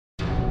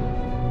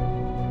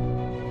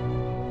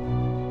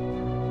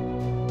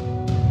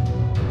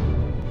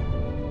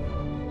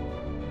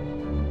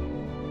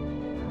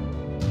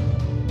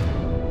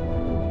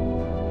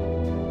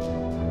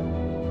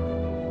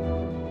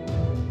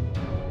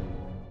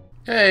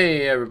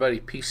Hey everybody,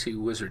 PC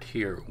Wizard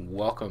here.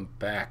 Welcome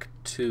back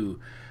to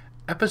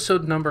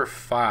episode number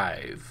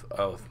 5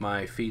 of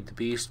my Feed the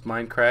Beast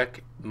Mindcrack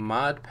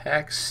mod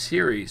pack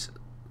series,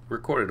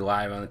 recorded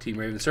live on the Team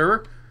Raven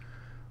server.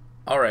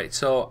 Alright,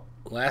 so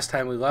last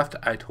time we left,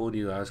 I told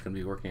you I was going to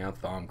be working on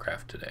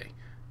Thaumcraft today.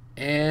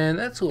 And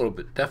that's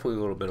definitely a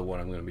little bit of what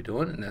I'm going to be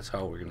doing, and that's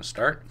how we're going to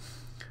start.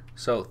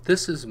 So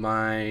this is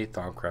my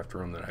Thaumcraft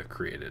room that I've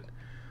created.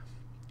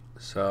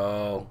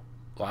 So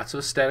lots of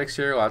aesthetics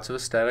here, lots of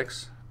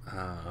aesthetics.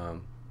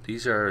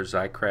 These are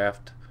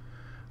Thaumcraft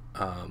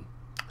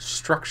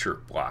structure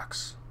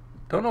blocks.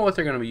 Don't know what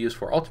they're going to be used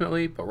for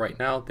ultimately, but right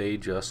now they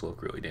just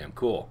look really damn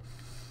cool.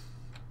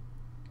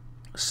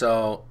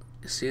 So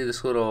you see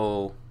this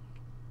little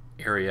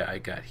area I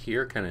got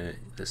here, kind of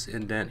this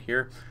indent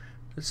here.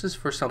 This is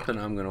for something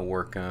I'm going to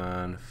work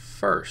on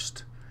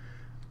first.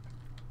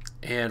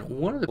 And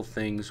one of the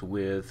things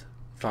with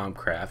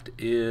Thaumcraft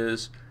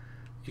is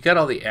you got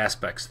all the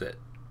aspects that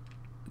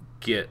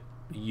get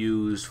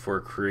used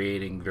for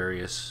creating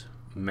various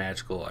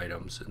magical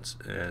items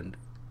and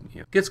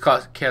gets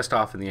cast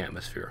off in the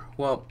atmosphere.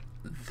 Well,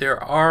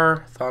 there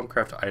are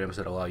Thaumcraft items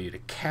that allow you to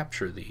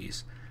capture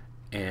these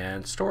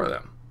and store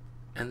them.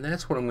 And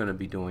that's what I'm going to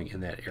be doing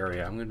in that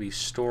area. I'm going to be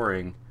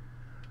storing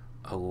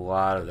a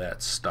lot of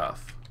that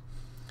stuff.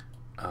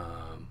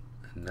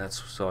 And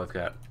that's so I've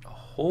got a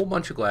whole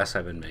bunch of glass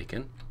I've been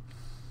making.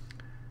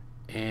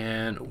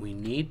 And we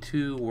need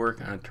to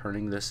work on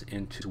turning this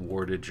into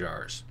warded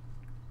jars.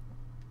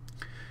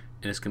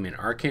 And it's going to be an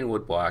arcane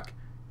wood block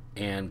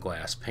and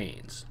glass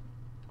panes.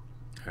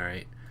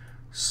 Alright,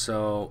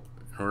 so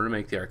in order to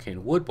make the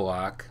arcane wood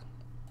block,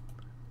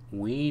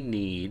 we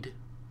need,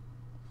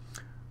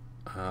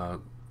 we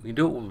can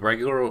do it with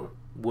regular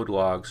wood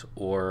logs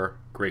or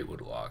great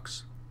wood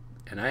logs.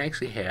 And I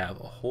actually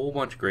have a whole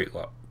bunch of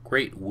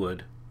great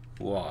wood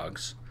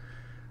logs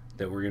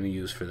that we're going to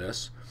use for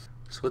this.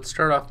 So let's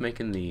start off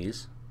making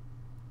these.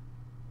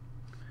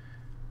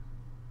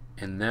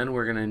 And then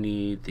we're going to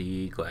need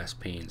the glass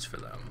panes for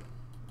them.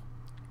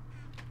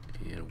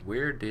 And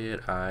where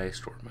did I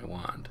store my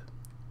wand?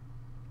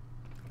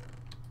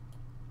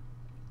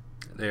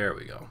 There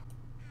we go.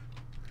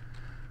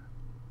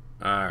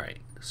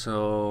 Alright,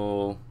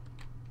 so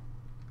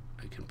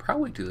I can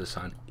probably do this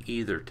on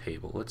either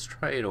table. Let's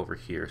try it over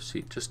here,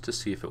 just to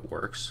see if it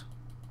works.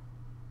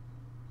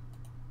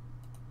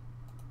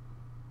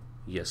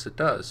 Yes, it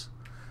does.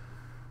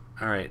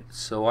 Alright,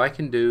 so I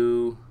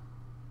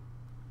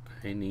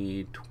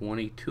need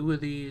 22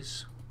 of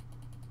these.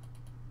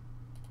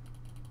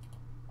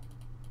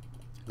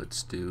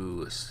 Let's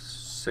do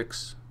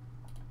 6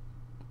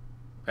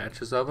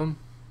 batches of them.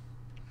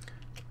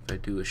 If I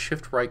do a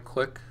shift right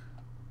click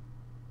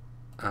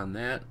on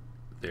that,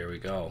 there we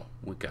go.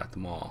 We got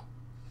them all.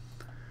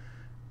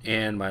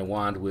 And my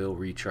wand will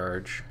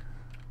recharge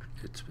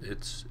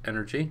its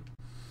energy.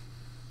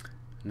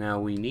 Now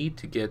we need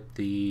to get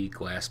the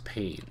glass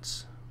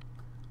panes.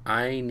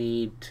 I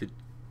need to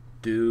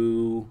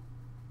do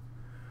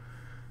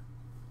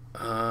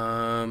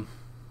I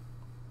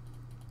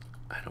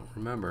don't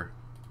remember.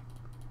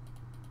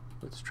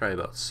 Let's try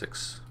about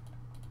 6.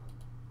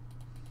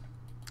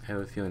 I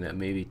have a feeling that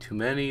may be too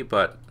many,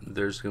 but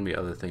there's going to be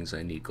other things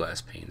I need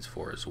glass panes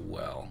for as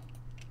well.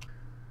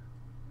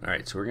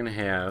 Alright, so we're going to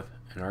have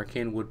an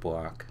arcane wood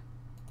block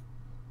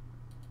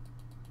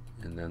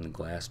and then the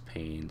glass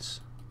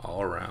panes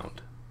all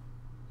around.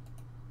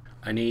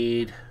 I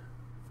need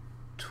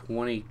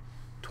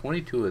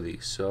 22 of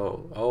these,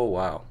 so oh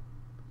wow.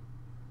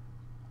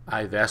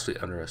 I vastly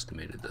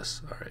underestimated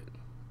this. Alright.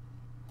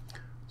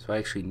 So I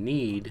actually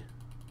need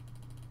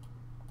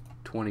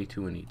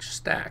 22 in each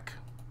stack.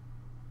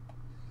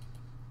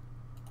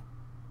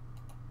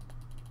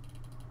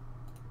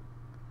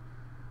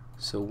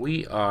 So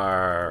we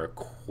are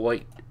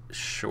quite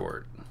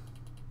short.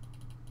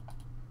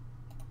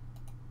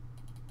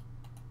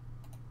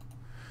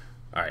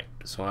 Alright,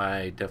 so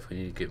I definitely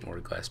need to get more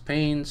glass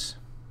panes.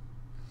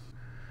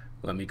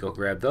 Let me go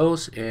grab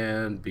those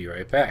and be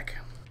right back.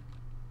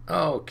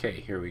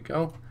 Okay, here we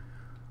go.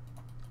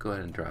 Go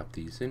ahead and drop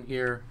these in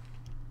here.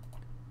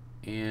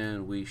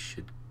 And we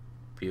should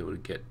be able to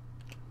get,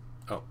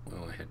 oh, we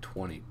only had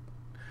 20.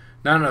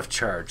 Not enough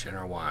charge in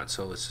our wand,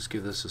 so let's just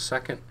give this a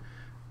second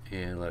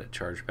and let it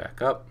charge back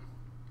up.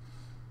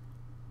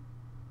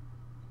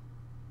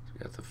 So we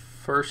got the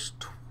first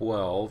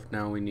 12.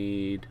 Now we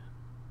need,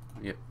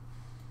 yep.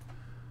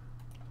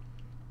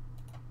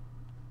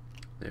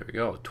 There we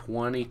go,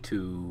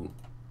 22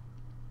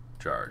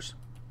 jars.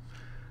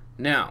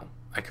 Now,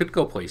 I could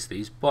go place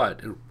these,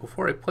 but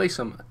before I place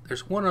them,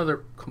 there's one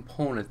other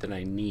component that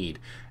I need,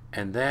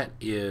 and that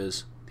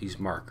is these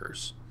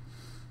markers.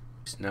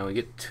 Now we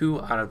get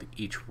 2 out of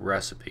each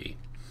recipe.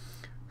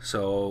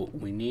 So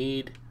we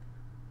need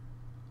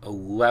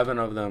 11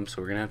 of them,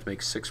 so we're going to have to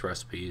make 6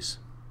 recipes.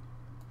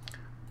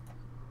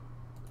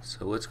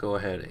 So let's go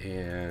ahead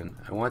and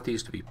I want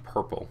these to be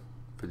purple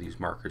for these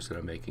markers that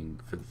I'm making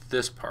for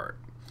this part.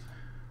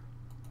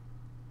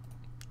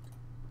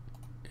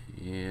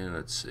 And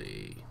let's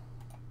see.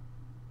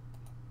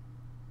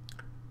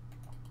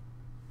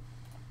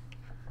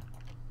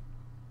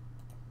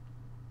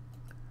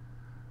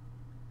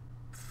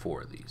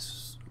 4 of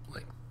these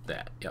like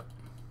that. Yep.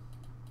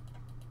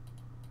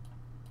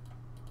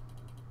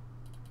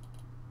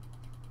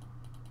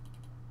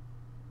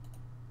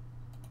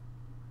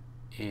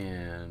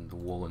 And the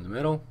wool in the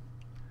middle.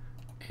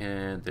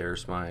 And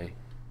there's my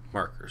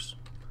markers.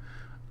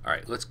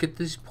 Alright, let's get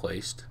these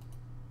placed.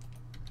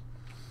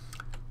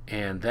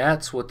 And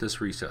that's what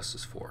this recess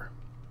is for.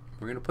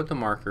 We're going to put the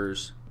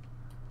markers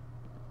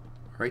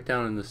right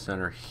down in the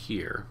center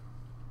here.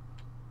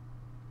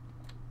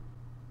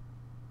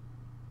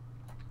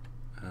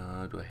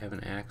 Do I have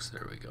an axe?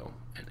 There we go.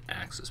 An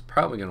axe is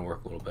probably going to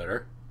work a little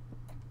better.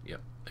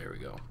 Yep, there we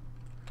go.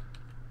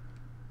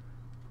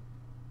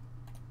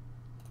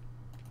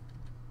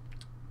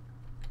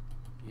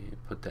 And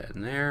put that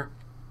in there.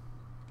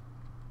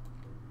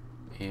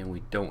 And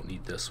we don't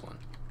need this one.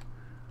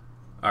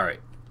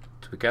 Alright,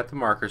 so we got the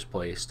markers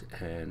placed,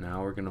 and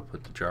now we're going to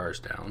put the jars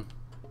down.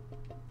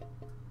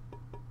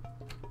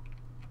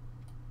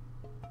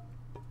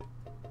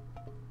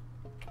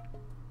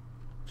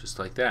 Just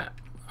like that.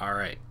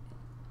 Alright.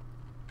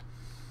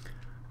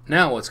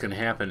 Now what's going to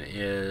happen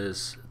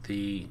is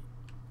the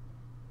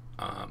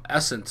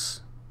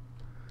essence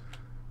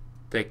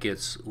that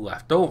gets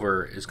left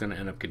over is going to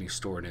end up getting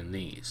stored in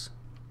these.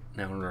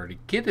 Now in order to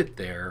get it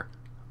there,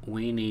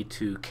 we need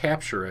to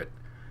capture it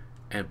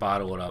and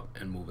bottle it up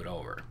and move it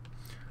over.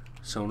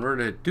 So in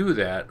order to do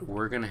that,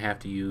 we're going to have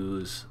to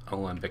use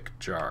alembic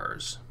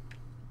jars.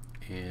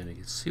 And you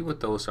can see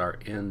what those are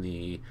in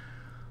the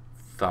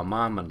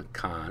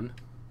Thaumcraft.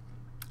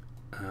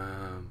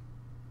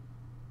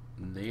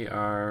 They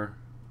are,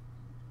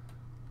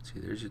 let's see,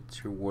 there's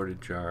your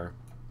warded jar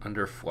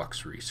under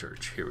flux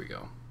research. Here we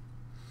go.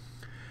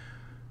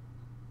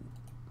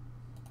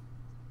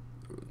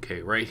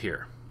 Okay, right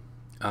here.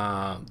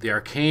 The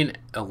arcane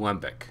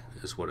alembic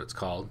is what it's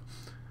called.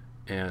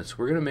 And so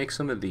we're going to make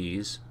some of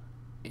these,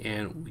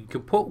 and we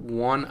can put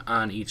one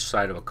on each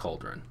side of a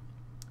cauldron.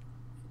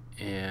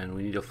 And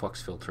we need a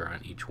flux filter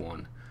on each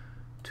one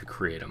to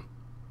create them.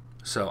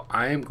 So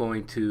I am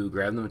going to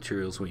grab the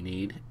materials we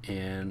need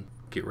and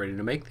get ready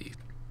to make these.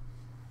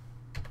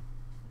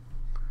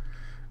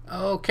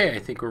 Okay, I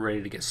think we're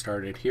ready to get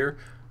started here.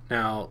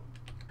 Now,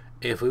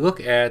 if we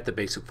look at the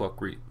basic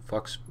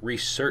flux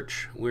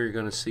research, we're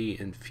going to see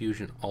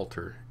infusion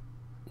altar,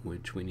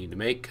 which we need to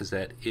make because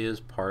that is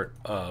part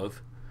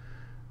of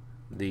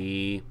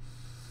the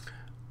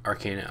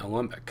arcane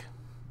alembic.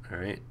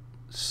 Alright,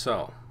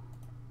 so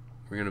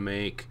we're going to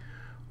make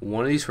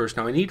one of these first.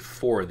 Now I need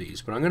 4 of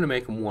these, but I'm going to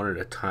make them one at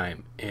a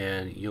time,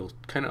 and you'll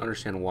kind of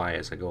understand why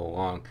as I go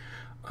along.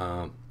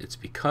 It's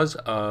because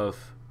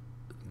of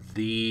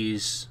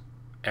these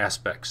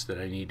aspects that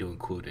I need to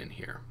include in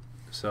here.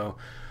 So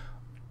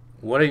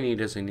what I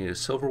need is I need a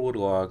silverwood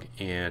log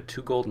and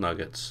 2 gold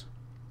nuggets,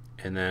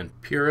 and then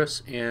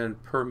purus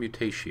and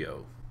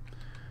permutatio.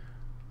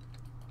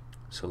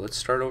 So let's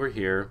start over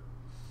here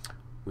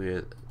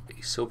with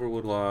a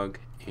silverwood log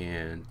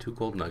and 2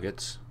 gold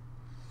nuggets.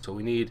 So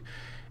we need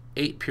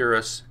 8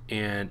 purus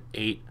and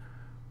 8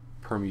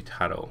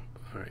 permutato.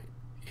 Alright,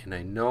 and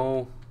I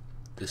know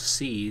the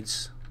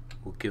seeds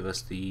will give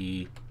us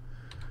the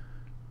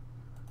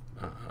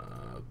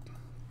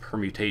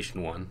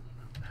permutation one,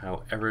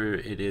 however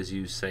it is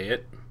you say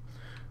it.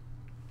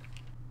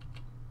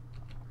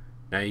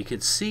 Now you can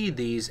see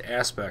these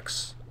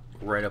aspects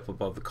right up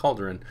above the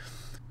cauldron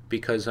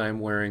because I'm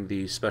wearing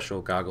the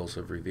special goggles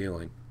of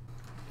revealing.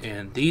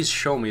 And these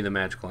show me the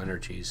magical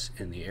energies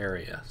in the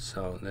area.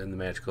 So then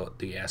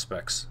the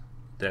aspects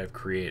that I've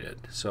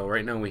created. So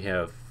right now we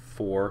have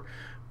 4.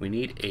 We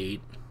need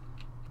 8.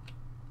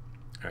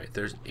 Alright,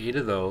 there's 8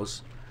 of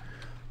those.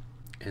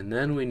 And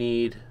then we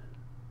need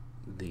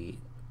the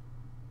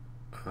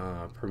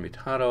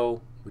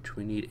permutato, which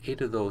we need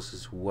 8 of those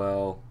as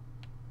well.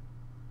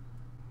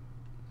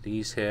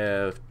 These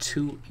have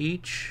 2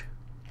 each.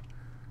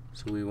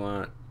 So we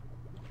want,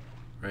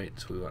 right,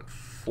 so we want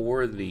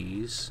 4 of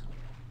these.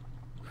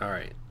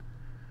 Alright,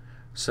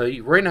 so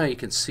right now you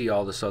can see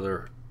all these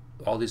other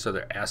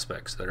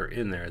aspects that are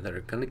in there that are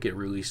going to get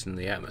released in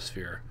the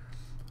atmosphere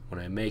when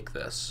I make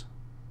this.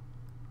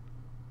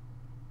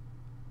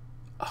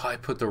 Oh, I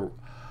put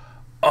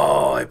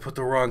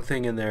the wrong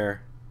thing in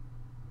there.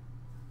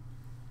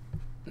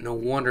 No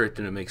wonder it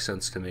didn't make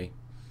sense to me.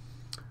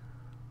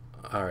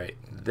 Alright,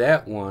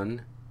 that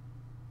one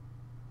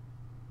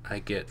I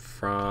get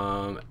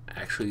from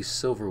actually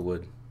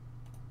silverwood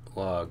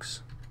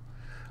logs.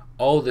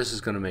 Oh, this is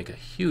going to make a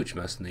huge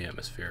mess in the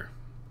atmosphere.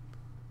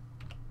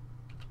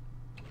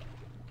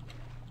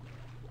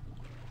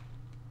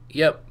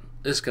 Yep,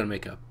 this is going to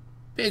make a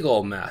big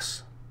old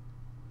mess.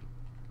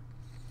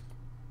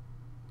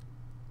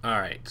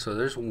 Alright, so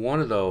there's one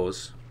of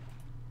those.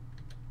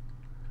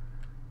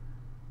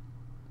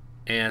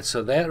 And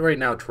so that right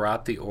now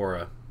dropped the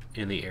aura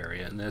in the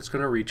area, and that's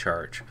going to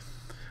recharge.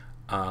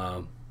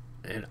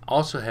 And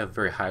also have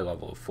very high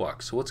level of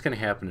flux. So what's going to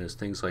happen is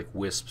things like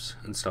wisps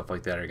and stuff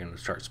like that are going to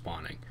start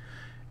spawning,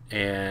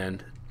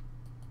 and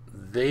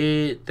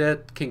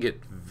that can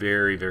get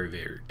very, very,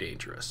 very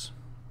dangerous.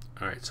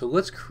 All right, so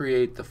let's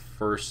create the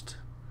first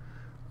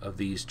of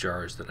these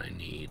jars that I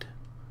need.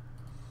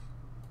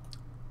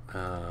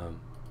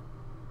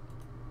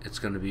 It's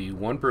going to be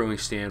 1 brewing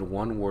stand,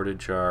 1 warded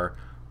jar,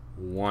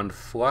 1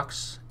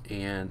 flux,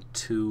 and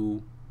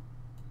 2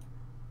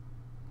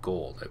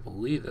 gold. I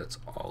believe that's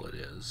all it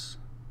is.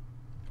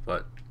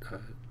 But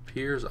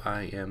appears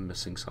I am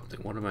missing something.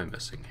 What am I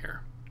missing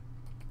here?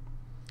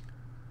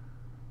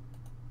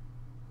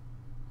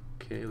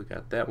 Okay, we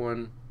got that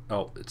one.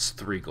 Oh, it's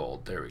 3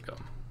 gold. There we go.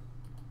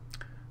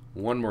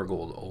 1 more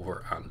gold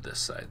over on this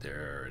side.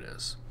 There it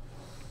is.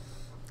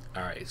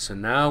 Alright, so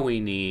now we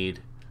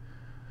need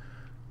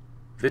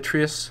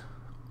vitreous,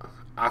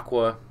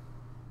 aqua,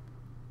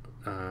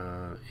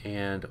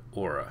 and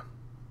aura.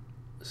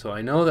 So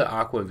I know that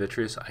aqua and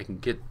vitreous, I can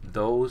get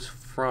those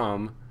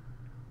from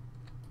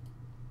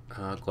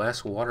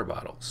glass water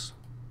bottles.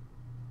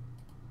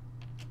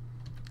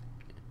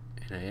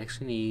 And I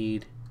actually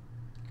need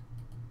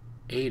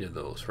 8 of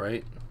those,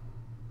 right?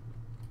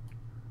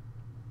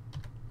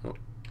 Oh,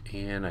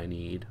 and I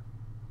need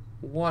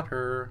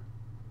water.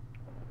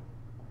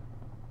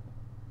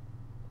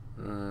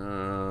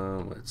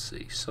 Let's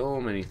see,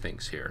 so many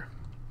things here.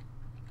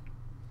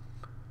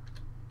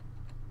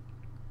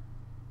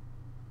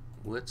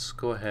 Let's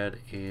go ahead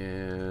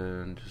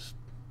and just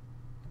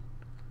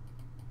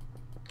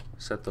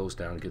set those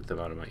down, get them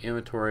out of my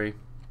inventory.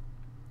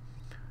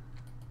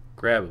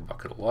 Grab a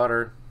bucket of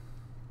water.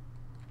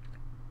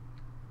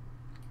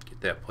 Get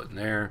that put in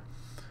there.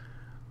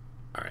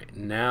 Alright,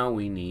 now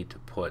we need to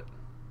put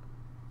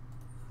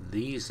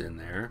these in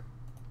there.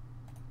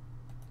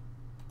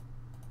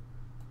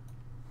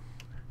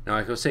 Now,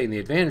 like I was saying, the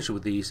advantage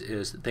with these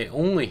is that they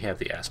only have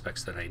the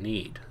aspects that I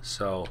need.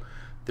 So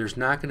there's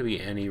not going to be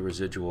any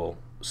residual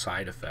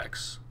side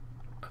effects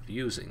of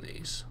using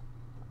these.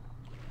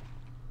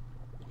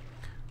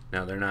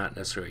 Now, they're not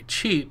necessarily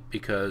cheap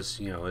because,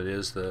 you know, it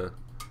is I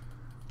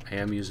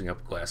am using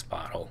up a glass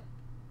bottle.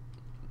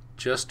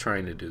 Just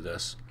trying to do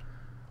this.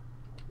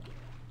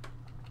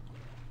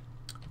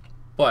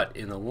 But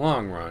in the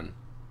long run,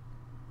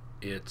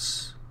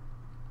 it's,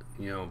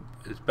 you know,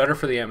 it's better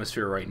for the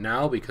atmosphere right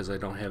now because I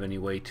don't have any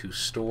way to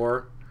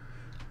store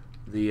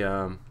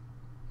the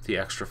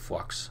extra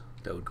flux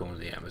that would go into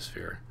the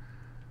atmosphere.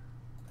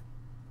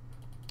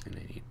 And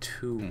I need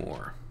 2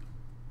 more.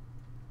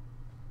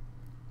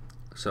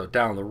 So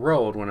down the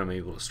road, when I'm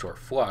able to store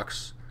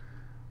flux,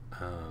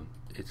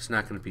 it's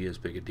not going to be as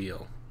big a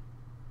deal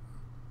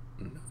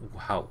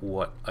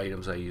what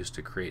items I use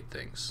to create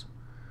things.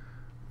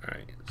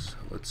 Alright, so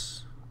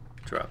let's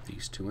drop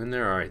these 2 in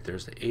there. Alright,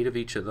 there's the 8 of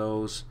each of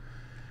those.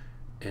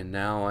 And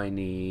now I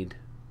need,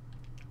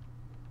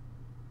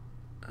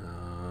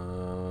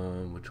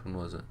 which one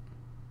was it?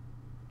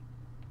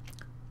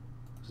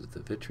 Was it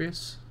the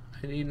vitreous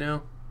I need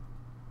now?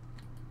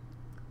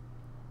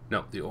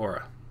 No, the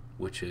aura,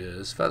 which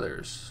is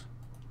feathers.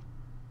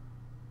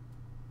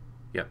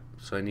 Yep,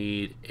 so I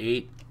need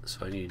 8,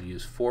 so I need to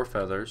use 4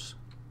 feathers.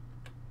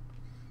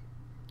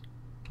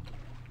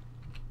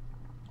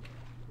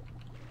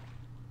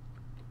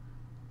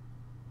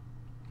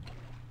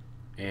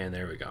 And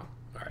there we go.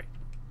 Alright.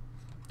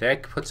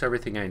 That puts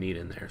everything I need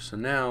in there. So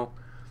now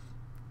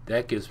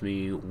that gives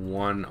me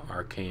 1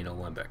 arcane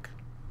alembic.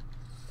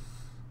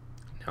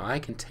 Now I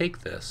can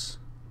take this,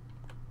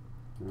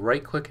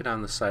 right click it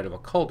on the side of a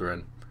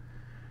cauldron,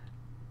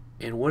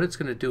 and what it's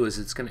going to do is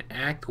it's going to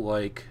act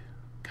like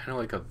kind of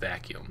like a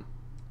vacuum.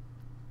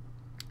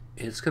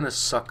 It's going to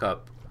suck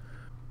up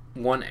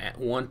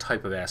one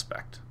type of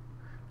aspect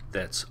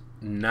that's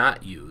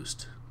not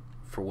used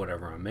for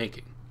whatever I'm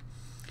making.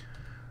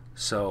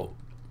 So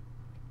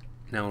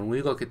now when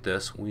we look at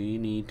this, we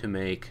need to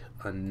make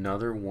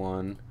another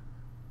one.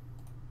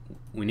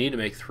 We need to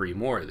make 3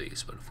 more of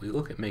these, but if we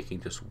look at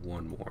making just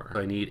 1 more,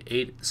 I need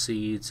 8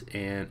 seeds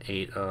and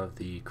 8 of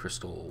the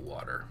crystal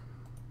water,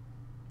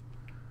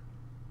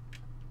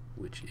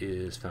 which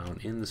is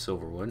found in the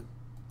silverwood.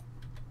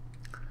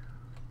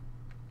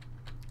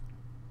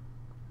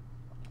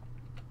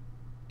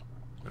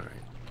 Alright,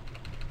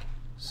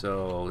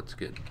 so let's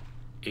get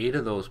 8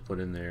 of those put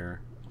in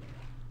there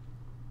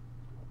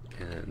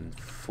and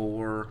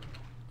 4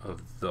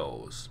 of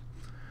those.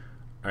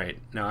 Alright,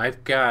 now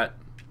I've got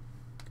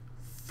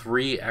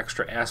 3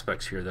 extra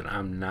aspects here that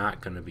I'm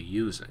not going to be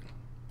using.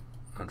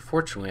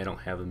 Unfortunately, I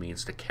don't have a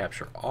means to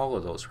capture all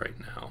of those right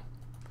now,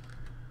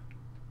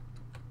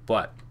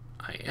 but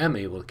I am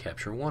able to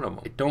capture 1 of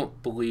them. I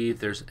don't believe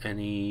there's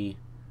any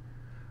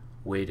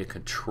way to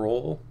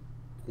control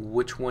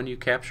which one you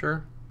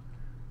capture,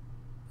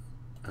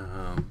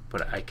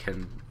 but I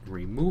can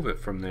remove it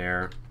from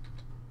there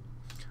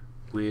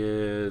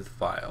with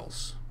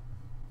files.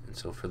 And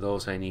so for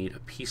those I need a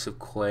piece of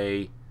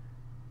clay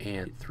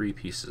and 3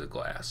 pieces of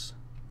glass.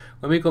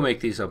 Let me go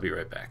make these. I'll be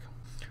right back.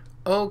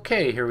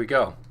 Okay, here we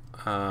go.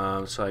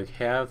 So I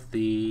have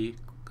the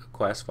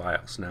glass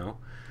vials now.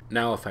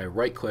 Now if I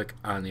right click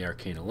on the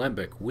arcane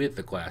alembic with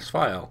the glass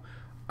vial,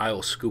 I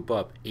will scoop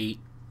up 8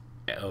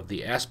 of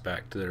the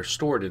aspect that are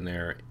stored in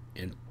there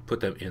and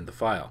put them in the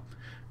file.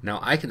 Now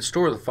I can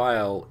store the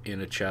file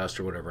in a chest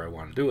or whatever I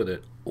want to do with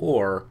it,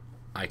 or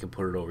I can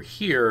put it over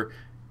here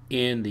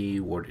in the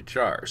warded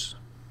jars.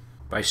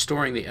 By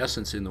storing the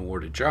essence in the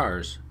warded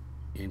jars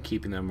and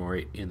keeping them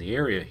right in the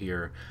area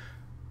here,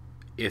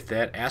 if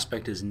that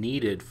aspect is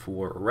needed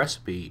for a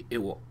recipe, it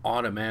will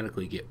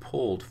automatically get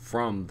pulled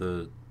from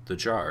the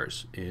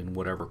jars in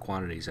whatever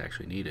quantity is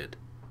actually needed.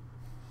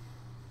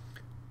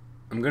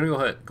 I'm going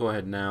to go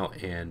ahead now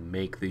and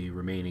make the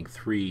remaining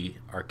 3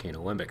 arcane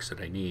alembics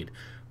that I need,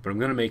 but I'm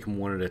going to make them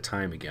one at a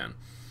time again.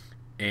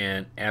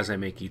 And as I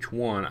make each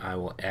one, I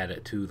will add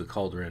it to the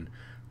cauldron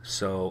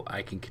so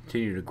I can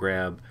continue to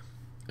grab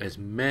as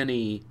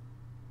many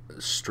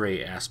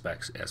stray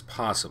aspects as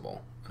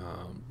possible.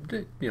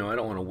 You know, I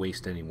don't want to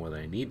waste any more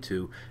than I need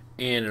to,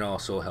 and it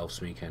also helps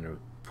me kind of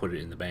put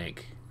it in the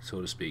bank,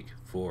 so to speak,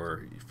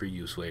 for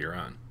use later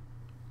on.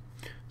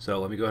 So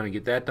let me go ahead and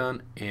get that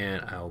done,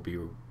 and I'll be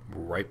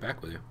right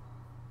back with you.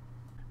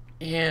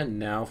 And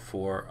now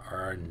for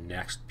our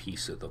next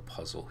piece of the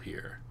puzzle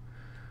here.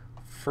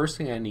 First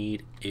thing I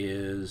need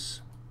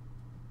is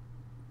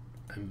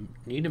I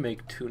need to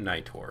make 2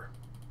 Nitor,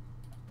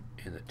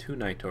 and the 2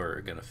 Nitor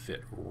are going to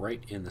fit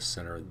right in the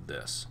center of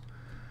this.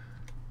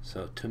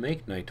 So to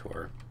make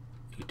Nitor,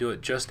 you do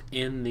it just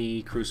in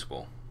the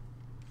crucible.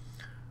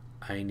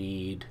 I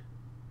need,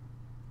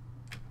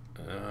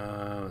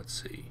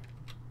 let's see,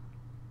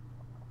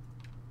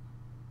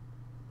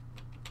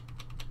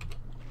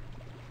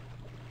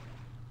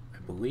 I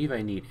believe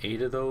I need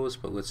 8 of those,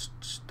 but let's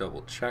just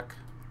double check.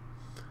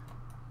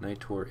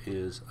 Nitor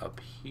is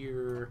up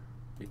here,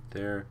 right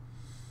there.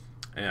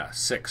 Yeah,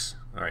 6.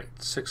 All right,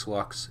 6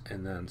 Lux,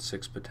 and then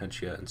 6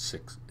 Potentia, and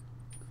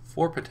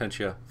 4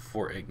 Potentia,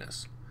 4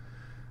 Ignis.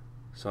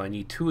 So I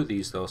need 2 of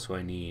these though, so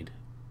I need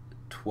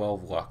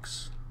 12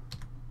 Lux.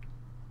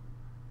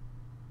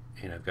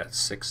 And I've got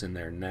 6 in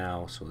there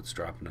now, so let's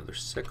drop another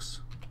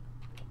 6.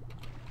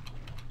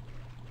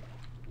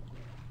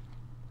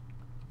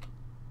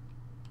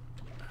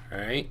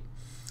 Alright,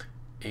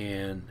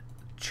 and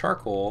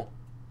charcoal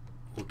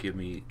will give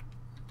me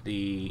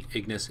the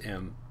Ignis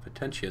and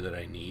Potentia that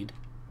I need.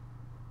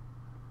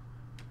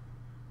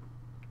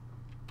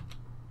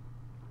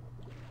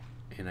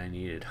 And I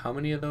needed how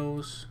many of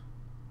those?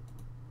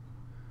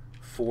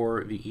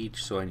 4 of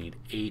each, so I need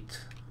 8.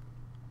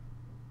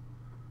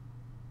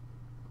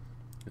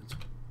 It's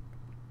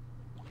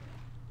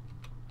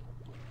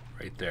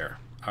right there.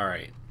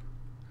 Alright.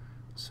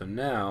 So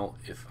now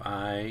if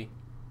I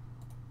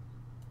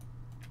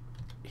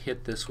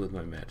hit this with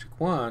my magic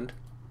wand,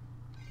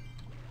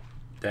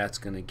 that's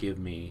going to give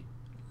me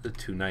the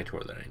 2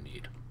 Nitor that I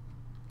need.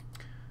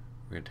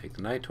 We're going to take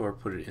the Nitor,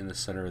 put it in the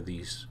center of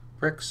these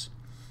bricks,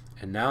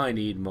 and now I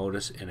need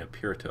Modus and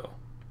Apirito,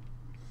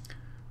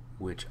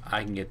 which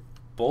I can get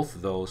both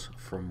of those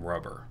from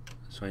rubber.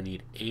 So I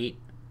need 8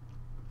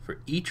 for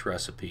each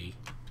recipe,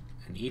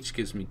 and each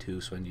gives me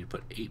 2, so I need to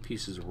put 8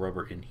 pieces of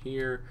rubber in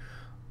here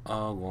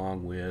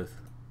along with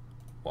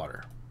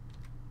water.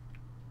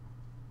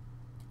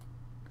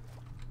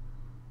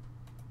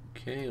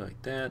 Okay,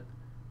 like that.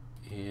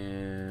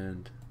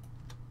 And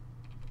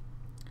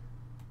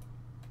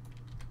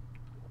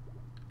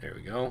there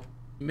we go.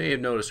 You may have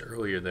noticed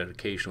earlier that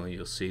occasionally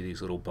you'll see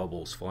these little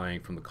bubbles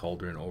flying from the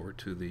cauldron over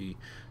to the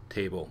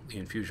table, the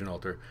infusion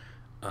altar,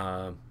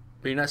 but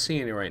you're not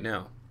seeing it right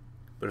now.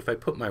 But if I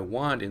put my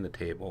wand in the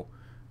table,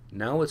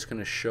 now it's going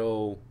to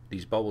show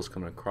these bubbles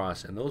coming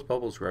across, and those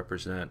bubbles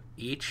represent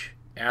each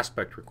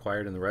aspect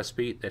required in the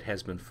recipe that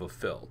has been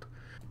fulfilled.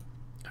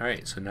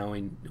 Alright, so now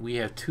we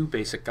have 2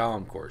 basic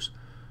golem cores,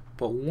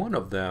 but one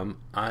of them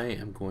I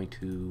am going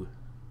to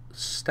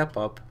step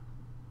up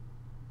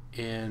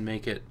and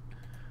make it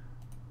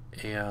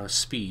a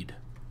speed,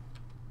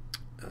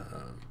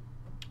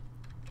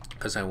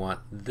 because I want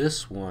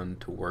this one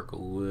to work a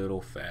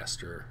little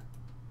faster.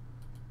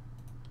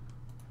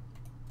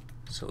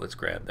 So let's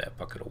grab that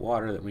bucket of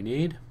water that we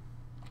need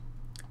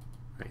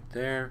right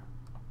there,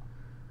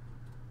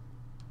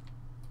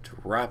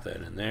 drop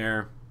that in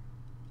there,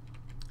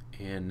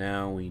 and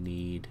now we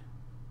need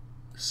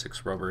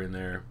 6 rubber in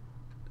there.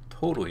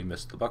 Totally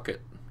missed the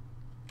bucket.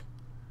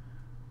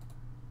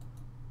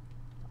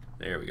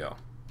 There we go.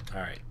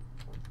 Alright,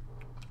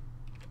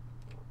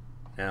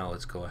 now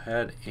let's go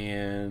ahead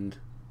and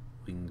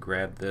we can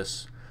grab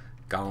this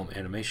golem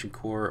animation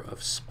core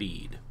of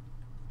speed.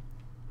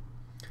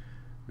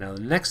 Now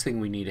the next thing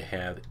we need to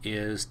have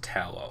is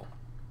tallow.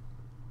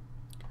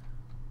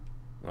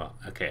 Well,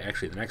 okay,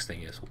 actually the next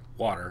thing is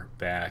water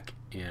back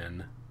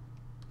in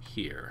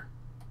here.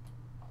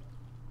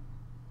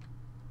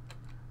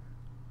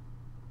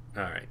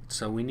 Alright,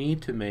 so we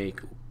need to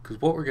make,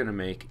 because what we're going to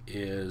make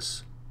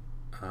is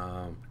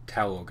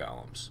tallow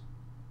golems,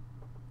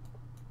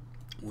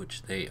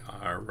 which they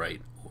are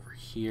right over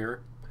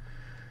here.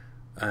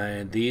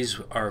 And these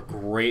are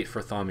great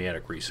for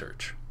thaumatic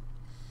research.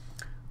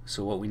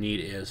 So what we need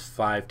is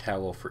 5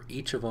 tallow for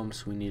each of them,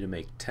 so we need to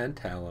make 10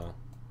 tallow.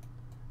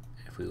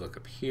 If we look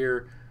up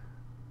here,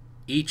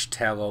 each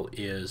tallow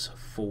is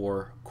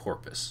 4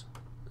 corpus.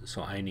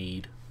 So I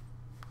need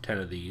 10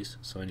 of these,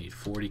 so I need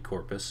 40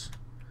 corpus,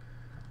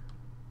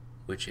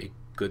 which a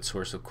good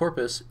source of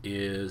corpus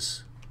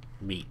is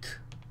meat.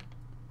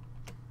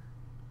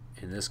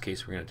 In this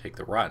case, we're going to take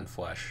the rotten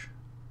flesh,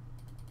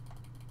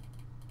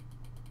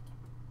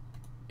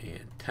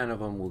 and 10 of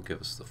them will give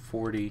us the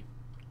 40.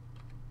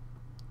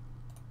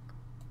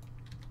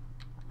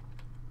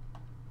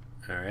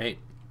 Alright,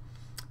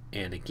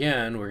 and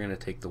again we're going to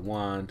take the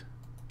wand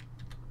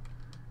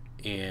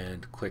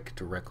and click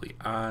directly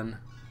on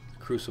the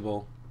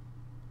crucible,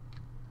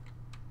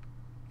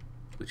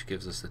 which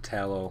gives us the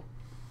tallow,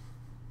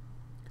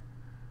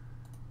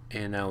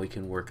 and now we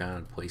can work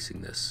on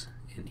placing this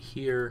in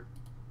here.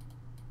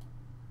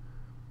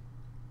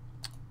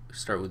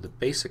 Start with the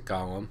basic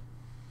golem,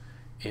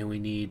 and we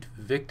need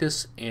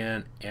Victus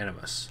and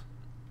Animus.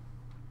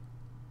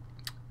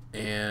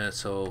 And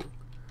so,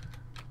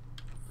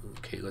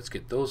 okay, let's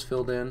get those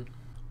filled in.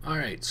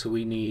 Alright, so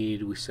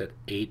we set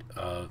 8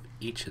 of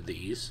each of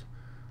these.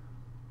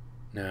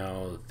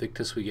 Now,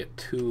 Victus, we get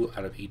 2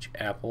 out of each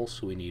apple,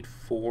 so we need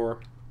 4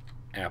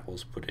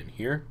 apples put in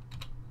here.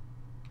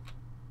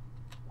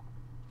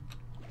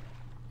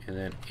 And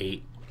then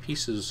 8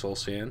 pieces of soul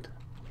sand.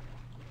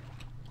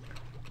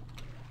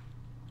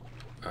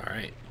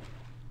 Alright.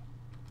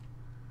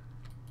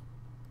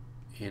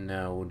 And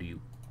now when you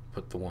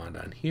put the wand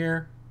on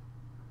here,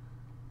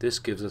 this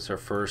gives us our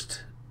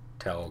first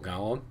tallow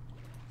golem.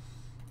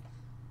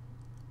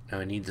 Now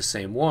I need the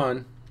same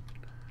one,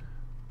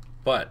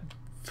 but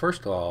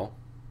first of all,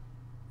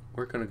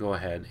 we're going to go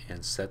ahead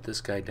and set this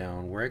guy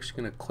down. We're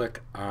actually going to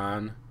click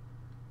on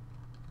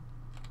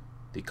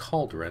the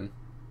cauldron.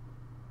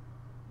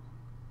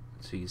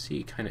 So you can see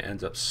he kind of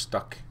ends up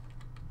stuck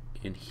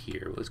in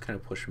here. Let's kind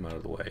of push him out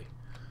of the way.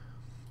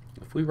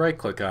 If we right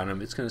click on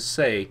him, it's going to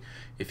say,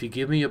 if you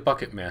give me a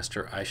bucket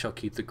master, I shall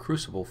keep the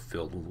crucible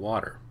filled with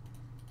water.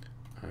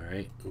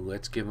 Alright,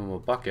 let's give him a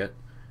bucket,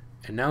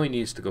 and now he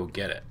needs to go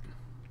get it.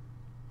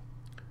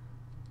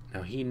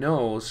 Now he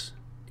knows,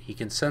 he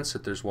can sense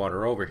that there's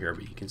water over here,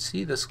 but you can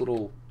see this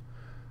little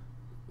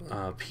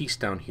piece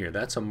down here.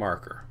 That's a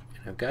marker,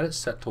 and I've got it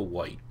set to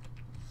white.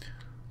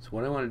 So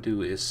what I want to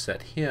do is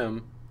set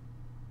him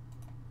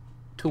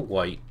to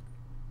white,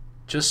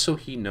 just so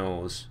he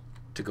knows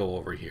to go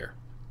over here.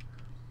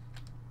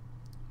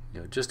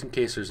 You know, just in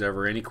case there's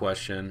ever any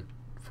question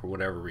for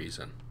whatever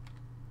reason.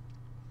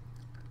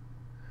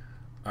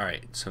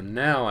 Alright, so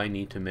now I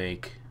need to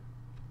make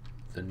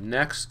the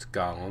next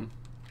golem.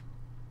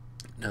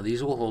 Now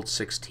these will hold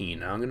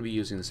 16. Now I'm going to be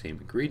using the same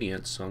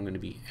ingredients, so I'm going to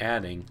be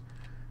adding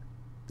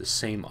the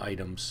same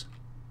items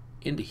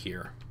into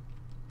here.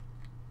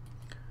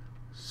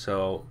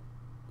 So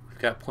we've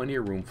got plenty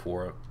of room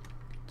for it.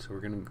 So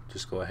we're going to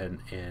just go ahead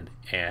and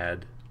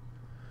add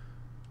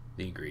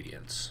the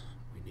ingredients.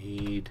 We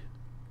need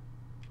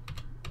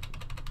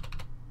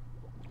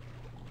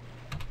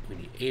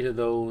 8 of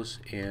those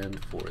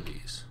and 4 of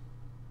these.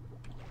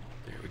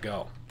 There we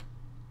go.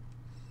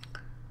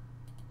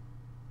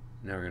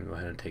 Now we're going to go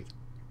ahead and take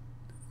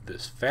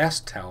this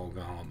fast tallow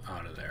golem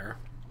out of there.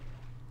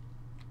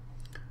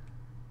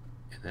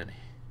 And then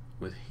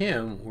with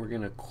him, we're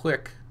going to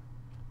click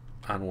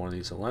on one of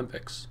these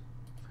Olympics.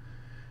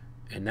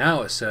 And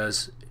now it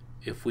says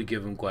if we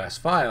give him glass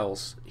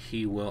vials,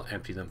 he will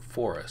empty them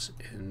for us.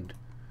 And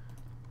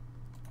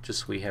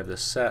just so we have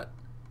this set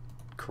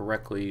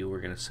correctly,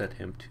 we're going to set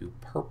him to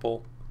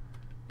purple,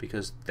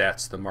 because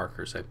that's the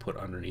markers I put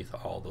underneath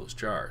all those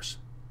jars.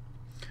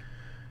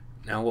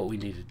 Now what we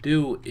need to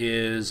do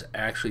is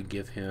actually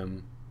give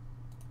him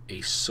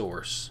a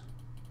source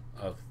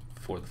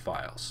for the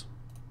files.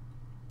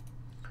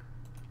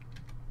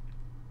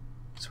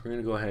 So we're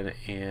going to go ahead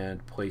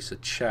and place a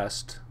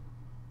chest.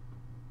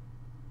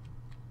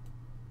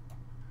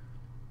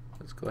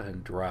 Let's go ahead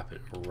and drop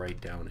it right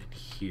down in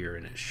here,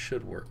 and it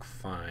should work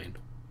fine.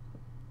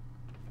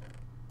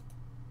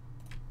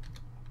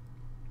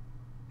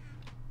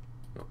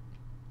 Oh,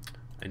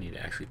 I need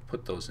to actually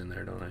put those in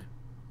there, don't I?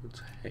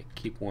 Let's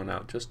keep one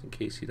out just in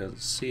case he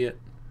doesn't see it.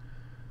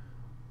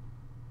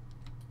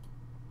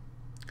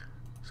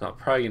 So I'm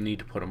probably going to need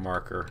to put a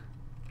marker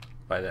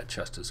by that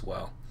chest as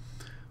well.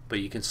 But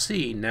you can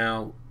see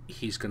now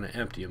he's going to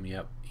empty them.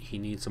 Yep, he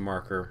needs a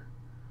marker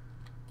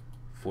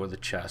for the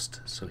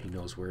chest so he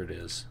knows where it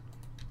is.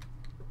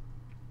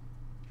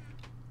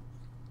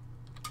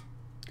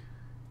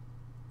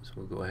 So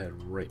we'll go ahead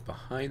right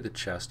behind the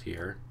chest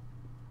here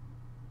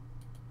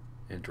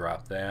and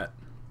drop that.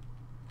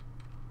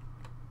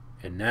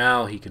 And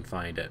now he can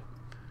find it.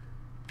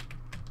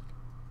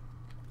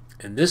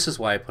 And this is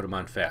why I put him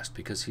on fast,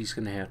 because he's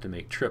going to have to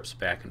make trips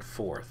back and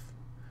forth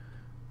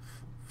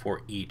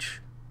for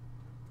each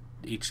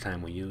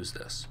time we use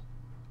this.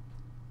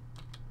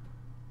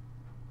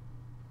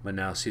 But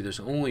now see, there's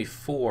only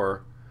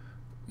 4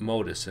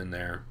 modus in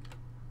there,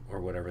 or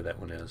whatever that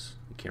one is.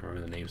 I can't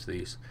remember the names of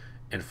these,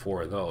 and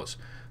 4 of those.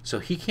 So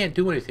he can't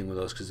do anything with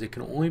those because they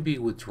can only be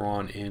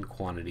withdrawn in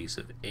quantities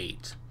of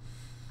 8.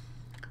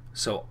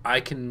 So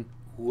I can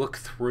look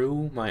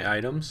through my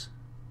items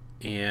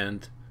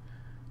and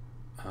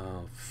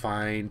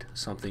find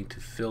something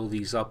to fill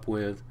these up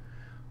with,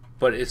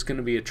 but it's going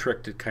to be a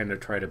trick to kind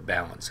of try to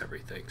balance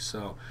everything.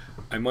 So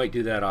I might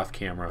do that off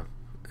camera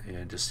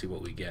and just see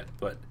what we get.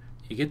 But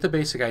you get the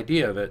basic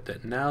idea of it,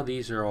 that now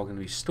these are all going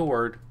to be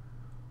stored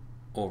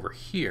over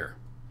here.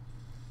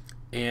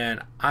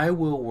 And I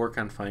will work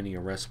on finding a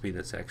recipe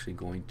that's actually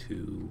going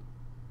to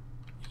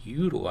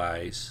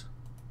utilize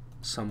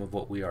some of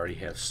what we already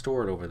have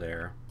stored over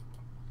there.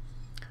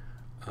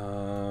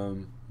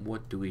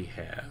 What do we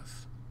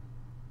have?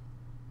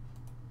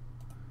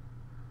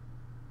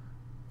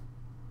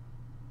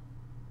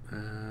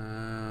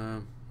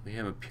 We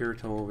have a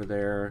Purito over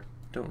there.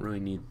 Don't really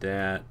need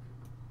that.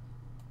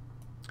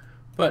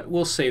 But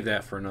we'll save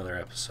that for another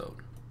episode.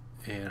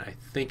 And I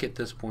think at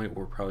this point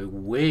we're probably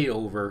way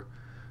over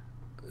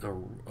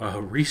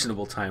a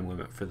reasonable time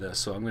limit for this.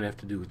 So I'm going to have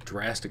to do a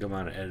drastic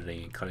amount of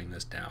editing and cutting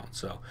this down.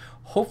 So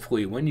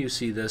hopefully when you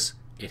see this,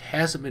 it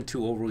hasn't been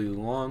too overly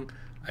long.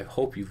 I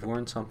hope you've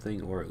learned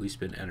something, or at least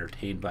been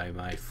entertained by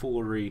my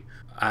foolery.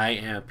 I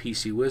am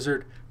PC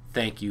Wizard.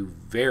 Thank you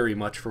very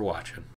much for watching.